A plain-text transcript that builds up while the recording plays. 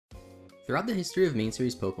Throughout the history of main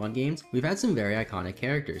series Pokemon games, we've had some very iconic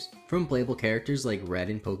characters, from playable characters like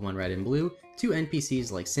Red in Pokemon Red and Blue, to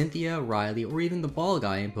NPCs like Cynthia, Riley, or even the Ball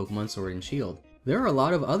Guy in Pokemon Sword and Shield. There are a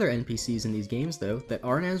lot of other NPCs in these games though that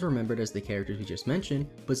aren't as remembered as the characters we just mentioned,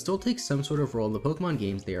 but still take some sort of role in the Pokemon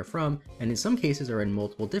games they are from, and in some cases are in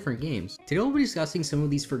multiple different games. Today we'll be discussing some of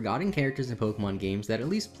these forgotten characters in Pokemon games that at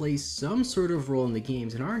least play some sort of role in the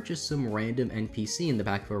games and aren't just some random NPC in the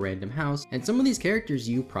back of a random house, and some of these characters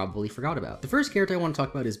you probably forgot about. The first character I want to talk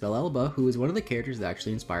about is Bellelba, who is one of the characters that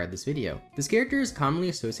actually inspired this video. This character is commonly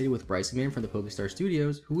associated with Bryson Man from the PokeStar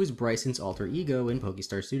Studios, who is Bryson's alter ego in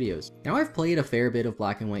PokeStar Studios. Now I've played a fair bit of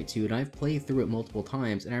Black and White 2, and I've played through it multiple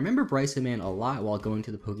times, and I remember Bryson Man a lot while going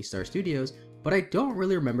to the PokeStar Studios, but I don't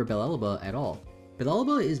really remember Bellelba at all.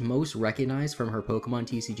 Bellelba is most recognized from her Pokemon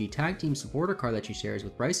TCG Tag Team supporter card that she shares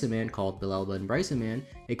with Bryson Man called Bellelba and Bryson Man,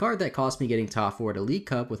 a card that cost me getting top 4 at a League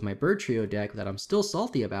Cup with my Bird Trio deck that I'm still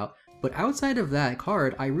salty about, but outside of that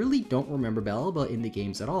card, I really don't remember Bellelba in the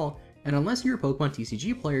games at all, and unless you're a Pokemon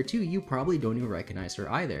TCG player too, you probably don't even recognize her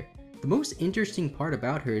either. The most interesting part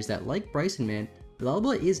about her is that, like Bryson Man,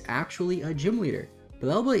 Bellelba is actually a gym leader.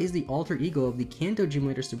 Bellelba is the alter ego of the Kanto gym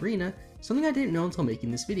leader Sabrina, something I didn't know until making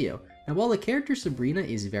this video. Now while the character Sabrina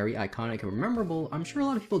is very iconic and memorable, I'm sure a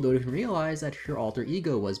lot of people don't even realize that her alter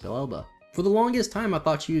ego was Bellelba. For the longest time I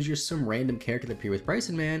thought she was just some random character that appeared with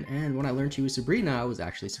Bryson Man, and when I learned she was Sabrina I was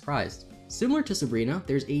actually surprised. Similar to Sabrina,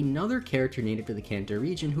 there's another character native to the Kanto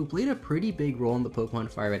region who played a pretty big role in the Pokemon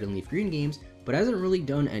Fire Red and Leaf Green games, but hasn't really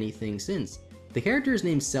done anything since. The character is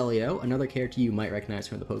named Celio, another character you might recognize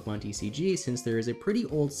from the Pokemon TCG since there is a pretty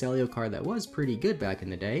old Celio card that was pretty good back in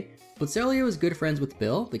the day. But Celio is good friends with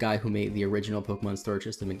Bill, the guy who made the original Pokemon storage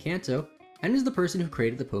system in Kanto, and is the person who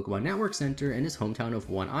created the Pokemon Network Center in his hometown of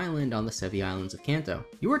One Island on the Sevi Islands of Kanto.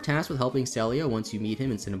 You are tasked with helping Celio once you meet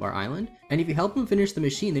him in Cinnabar Island, and if you help him finish the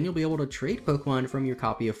machine then you'll be able to trade Pokemon from your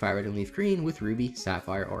copy of Fire Red and Leaf Green with Ruby,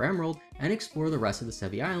 Sapphire, or Emerald, and explore the rest of the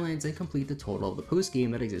Sevi Islands and complete the total of the post-game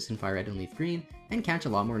that exists in Fire Red and Leaf Green, and catch a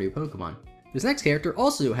lot more new Pokemon. This next character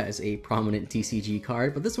also has a prominent TCG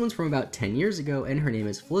card, but this one's from about 10 years ago, and her name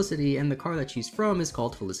is Felicity, and the card that she's from is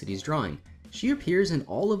called Felicity's Drawing. She appears in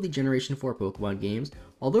all of the Generation 4 Pokemon games,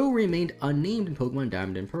 although remained unnamed in Pokemon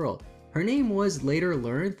Diamond and Pearl. Her name was later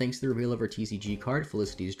learned thanks to the reveal of her TCG card,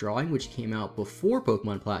 Felicity's Drawing, which came out before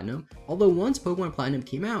Pokemon Platinum, although once Pokemon Platinum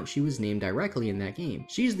came out, she was named directly in that game.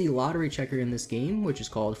 She's the lottery checker in this game, which is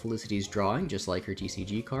called Felicity's Drawing, just like her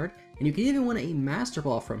TCG card, and you can even win a Master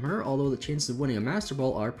Ball from her, although the chances of winning a Master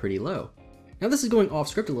Ball are pretty low. Now this is going off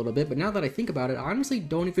script a little bit, but now that I think about it, I honestly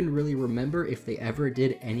don't even really remember if they ever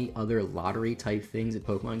did any other lottery type things in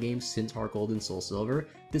Pokemon games since Heart Gold and Soul Silver.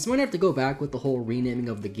 This might have to go back with the whole renaming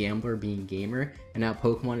of the gambler being gamer, and now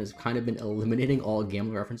Pokemon has kind of been eliminating all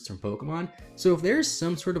gambler references from Pokemon. So if there's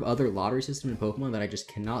some sort of other lottery system in Pokemon that I just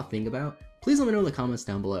cannot think about, please let me know in the comments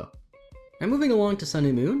down below. Now moving along to Sun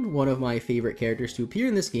and Moon, one of my favorite characters to appear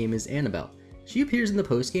in this game is Annabelle. She appears in the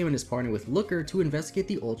postgame and is partnered with Looker to investigate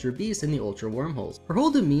the Ultra Beast and the Ultra Wormholes. Her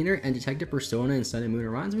whole demeanor and detective persona in Sun and Moon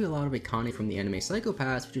reminds me a lot of Akane from the anime Psycho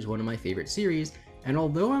Pass, which is one of my favorite series, and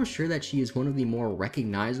although I'm sure that she is one of the more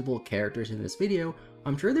recognizable characters in this video,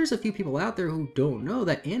 I'm sure there's a few people out there who don't know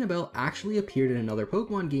that Annabelle actually appeared in another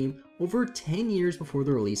Pokemon game over 10 years before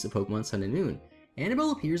the release of Pokemon Sun and Moon.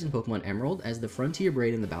 Annabelle appears in Pokemon Emerald as the Frontier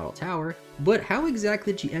Braid in the Battle Tower, but how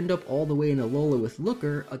exactly did she end up all the way in Alola with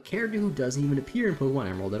Looker, a character who doesn't even appear in Pokemon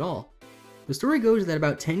Emerald at all? The story goes that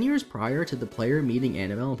about 10 years prior to the player meeting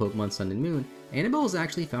Annabelle in Pokemon Sun and Moon, Annabelle was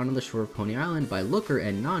actually found on the shore of Pony Island by Looker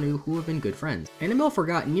and Nanu, who have been good friends. Annabelle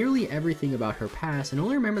forgot nearly everything about her past and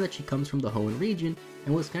only remembered that she comes from the Hoenn region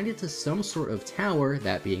and was connected to some sort of tower,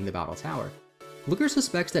 that being the Battle Tower. Looker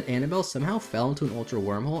suspects that Annabelle somehow fell into an Ultra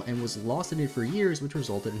Wormhole and was lost in it for years, which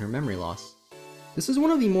resulted in her memory loss. This is one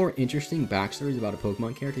of the more interesting backstories about a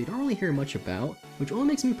Pokemon character you don't really hear much about, which only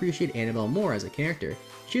makes me appreciate Annabelle more as a character.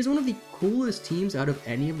 She has one of the coolest teams out of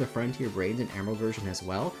any of the Frontier Braids and Emerald version as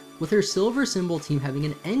well, with her Silver Symbol team having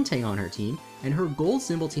an Entei on her team, and her Gold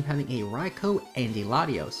Symbol team having a Raikou and a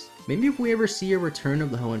Latios. Maybe if we ever see a return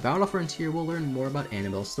of the Hoenn Battle Frontier, we'll learn more about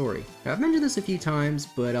Annabelle's story. Now, I've mentioned this a few times,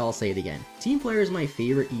 but I'll say it again. Team Flare is my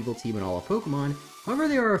favorite evil team in all of Pokemon, however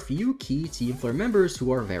there are a few key Team Flare members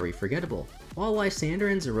who are very forgettable. While Lysander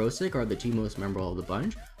and Xerosic are the two most memorable of the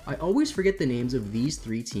bunch, I always forget the names of these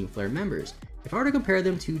three Team Flare members. If I were to compare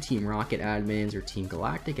them to Team Rocket admins or Team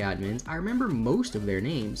Galactic admins, I remember most of their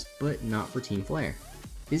names, but not for Team Flare.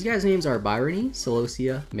 These guys' names are Byrony,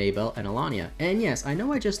 Celosia, Maybell, and Alania. And yes, I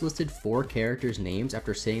know I just listed 4 characters' names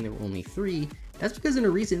after saying there were only 3, That's because in a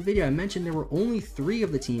recent video I mentioned there were only 3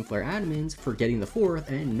 of the Team Flare admins, forgetting the 4th,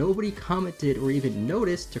 and nobody commented or even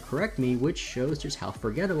noticed to correct me, which shows just how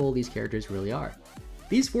forgettable these characters really are.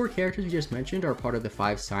 These 4 characters we just mentioned are part of the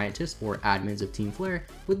 5 scientists or admins of Team Flare,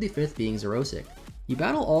 with the 5th being Xerosic. You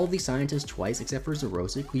battle all of these scientists twice except for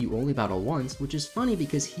Xerosic, who you only battle once, which is funny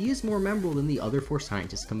because he is more memorable than the other 4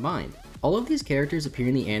 scientists combined. All of these characters appear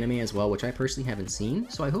in the anime as well, which I personally haven't seen,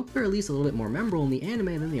 so I hope they're at least a little bit more memorable in the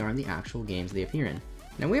anime than they are in the actual games they appear in.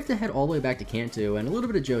 Now we have to head all the way back to Kanto and a little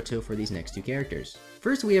bit of Johto for these next 2 characters.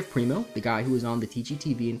 First we have Primo, the guy who was on the Teachy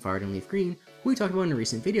TV in Fire and Leaf Green, who we talked about in a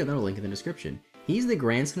recent video that I'll link in the description. He's the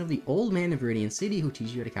grandson of the old man of Viridian City who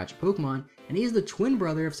teaches you how to catch a Pokemon, and he is the twin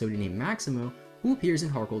brother of somebody named Maximo, who appears in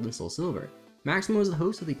Heart Gold and Soul Silver. Maximo is the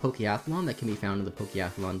host of the Pokeathlon that can be found in the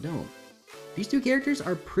Pokeathlon Dome. These 2 characters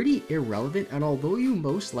are pretty irrelevant, and although you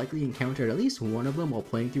most likely encountered at least one of them while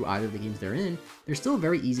playing through either of the games they're in, they're still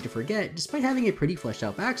very easy to forget despite having a pretty fleshed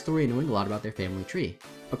out backstory and knowing a lot about their family tree.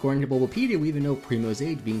 According to Bulbapedia, we even know Primo's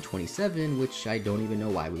age being 27, which I don't even know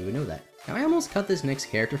why we would know that. Now I almost cut this next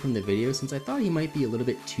character from the video since I thought he might be a little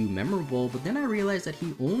bit too memorable, but then I realized that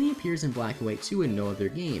he only appears in Black and White 2 and no other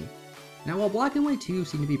game. Now while Black and White 2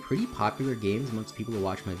 seem to be pretty popular games amongst people who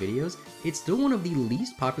watch my videos, it's still one of the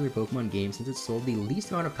least popular Pokemon games since it's sold the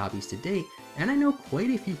least amount of copies to date, and I know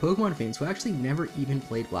quite a few Pokemon fans who actually never even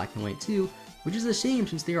played Black and White 2, which is a shame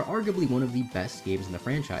since they are arguably one of the best games in the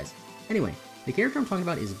franchise. Anyway, the character I'm talking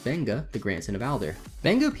about is Benga, the grandson of Alder.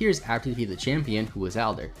 Benga appears after he defeated the champion, who was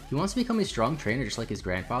Alder. He wants to become a strong trainer just like his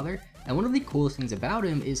grandfather, and one of the coolest things about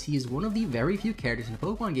him is he is one of the very few characters in a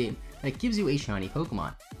Pokemon game that gives you a shiny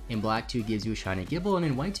Pokemon. In Black 2 gives you a shiny Gible, and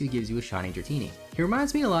in White 2 gives you a shiny Dratini. He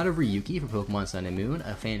reminds me a lot of Ryuki from Pokemon Sun and Moon,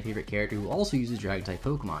 a fan favorite character who also uses Dragon-type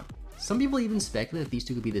Pokemon. Some people even speculate that these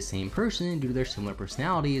 2 could be the same person due to their similar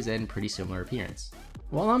personalities and pretty similar appearance.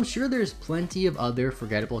 While I'm sure there's plenty of other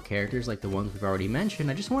forgettable characters like the ones we've already mentioned,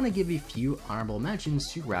 I just want to give a few honorable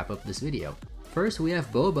mentions to wrap up this video. First, we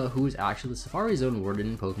have Boba, who is actually the Safari Zone Warden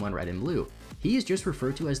in Pokemon Red and Blue. He is just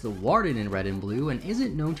referred to as the Warden in Red and Blue and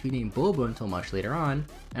isn't known to be named Boba until much later on,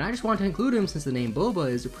 and I just want to include him since the name Boba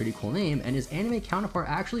is a pretty cool name, and his anime counterpart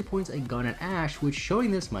actually points a gun at Ash, which showing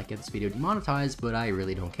this might get this video demonetized, but I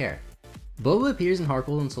really don't care. Boba appears in Heart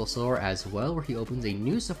Gold and Soul Silver as well, where he opens a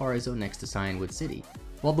new Safari Zone next to Cyanwood City.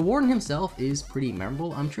 While the Warden himself is pretty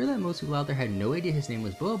memorable, I'm sure that most people out there had no idea his name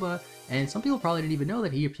was Boba, and some people probably didn't even know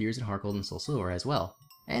that he appears in Heart Gold and Soul Silver as well.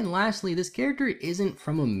 And lastly, this character isn't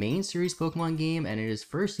from a main series Pokemon game, and it is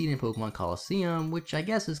first seen in Pokemon Colosseum, which I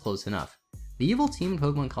guess is close enough. The evil team in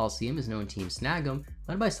Pokemon Colosseum is known Team Snag'em,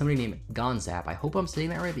 led by somebody named Gonzap. I hope I'm saying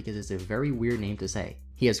that right because it's a very weird name to say.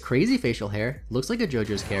 He has crazy facial hair, looks like a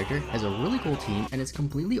JoJo's character, has a really cool team, and is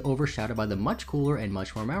completely overshadowed by the much cooler and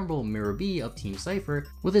much more memorable Mirror B of Team Cypher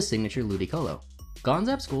with his signature Ludicolo.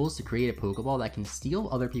 Gonzap's goal is to create a Pokeball that can steal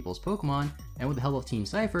other people's Pokemon, and with the help of Team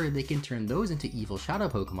Cypher, they can turn those into evil shadow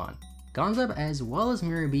Pokemon. Gonzap as well as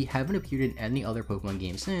Mirror B haven't appeared in any other Pokemon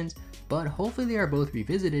game since, but hopefully they are both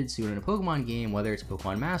revisited soon in a Pokemon game, whether it's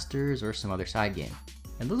Pokemon Masters or some other side game.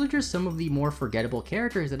 And those are just some of the more forgettable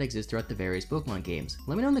characters that exist throughout the various Pokemon games.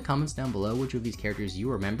 Let me know in the comments down below which of these characters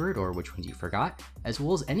you remembered or which ones you forgot, as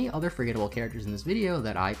well as any other forgettable characters in this video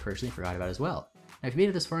that I personally forgot about as well. Now if you made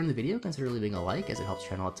it this far in the video, consider leaving a like as it helps the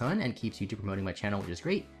channel a ton and keeps YouTube promoting my channel, which is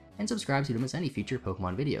great, and subscribe so you don't miss any future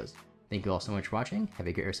Pokemon videos. Thank you all so much for watching, have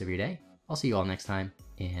a great rest of your day, I'll see you all next time,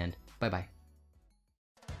 and bye bye.